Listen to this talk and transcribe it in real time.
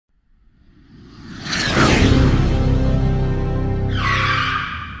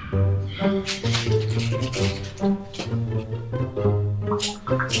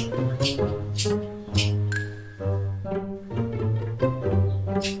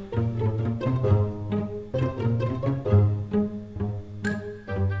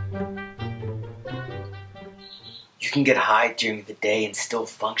can get high during the day and still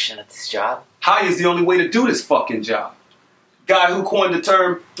function at this job? High is the only way to do this fucking job. Guy who coined the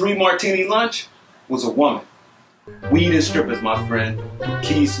term 3-martini lunch was a woman. Weed and strippers, my friend.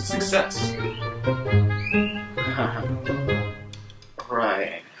 Keys to success.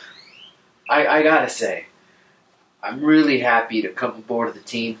 Right. I gotta say, I'm really happy to come aboard of the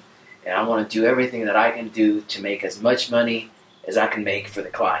team, and I want to do everything that I can do to make as much money as I can make for the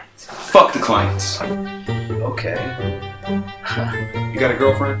clients. Fuck the clients. Okay. You got a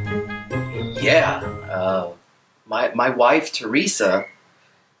girlfriend? Yeah. My wife, Teresa,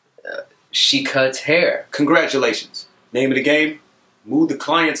 she cuts hair. Congratulations. Name of the game? Move the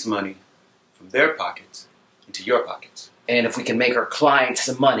clients' money from their pockets into your pockets. And if we can make our clients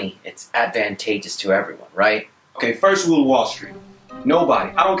some money, it's advantageous to everyone, right? Okay, first rule of Wall Street. Nobody,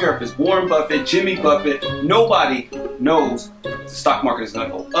 I don't care if it's Warren Buffett, Jimmy Buffett, nobody knows if the stock market is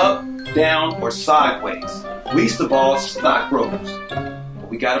going to go up, down, or sideways. Least of all, stockbrokers. But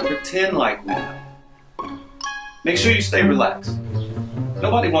we got to pretend like we know. Make sure you stay relaxed.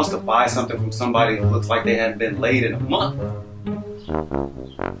 Nobody wants to buy something from somebody who looks like they hadn't been laid in a month.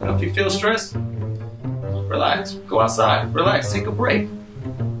 And if you feel stressed, relax. Go outside. Relax. Take a break.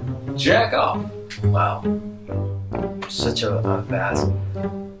 Jack off. Wow. Such a vast,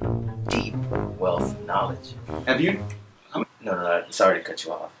 deep wealth of knowledge. Have you? No, sorry to cut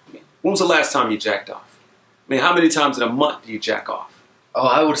you off. When was the last time you jacked off? I mean, how many times in a month do you jack off? Oh,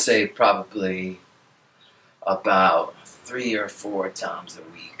 I would say probably about 3 or 4 times a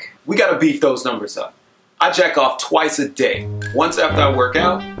week. We gotta beef those numbers up. I jack off twice a day. Once after I work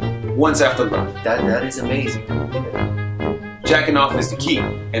out, once after lunch. That is amazing. Jacking off is the key,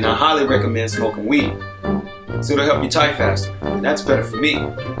 and I highly recommend smoking weed. So it'll help you type faster, and that's better for me.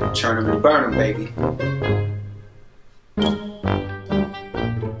 Churn 'em and burn 'em, baby.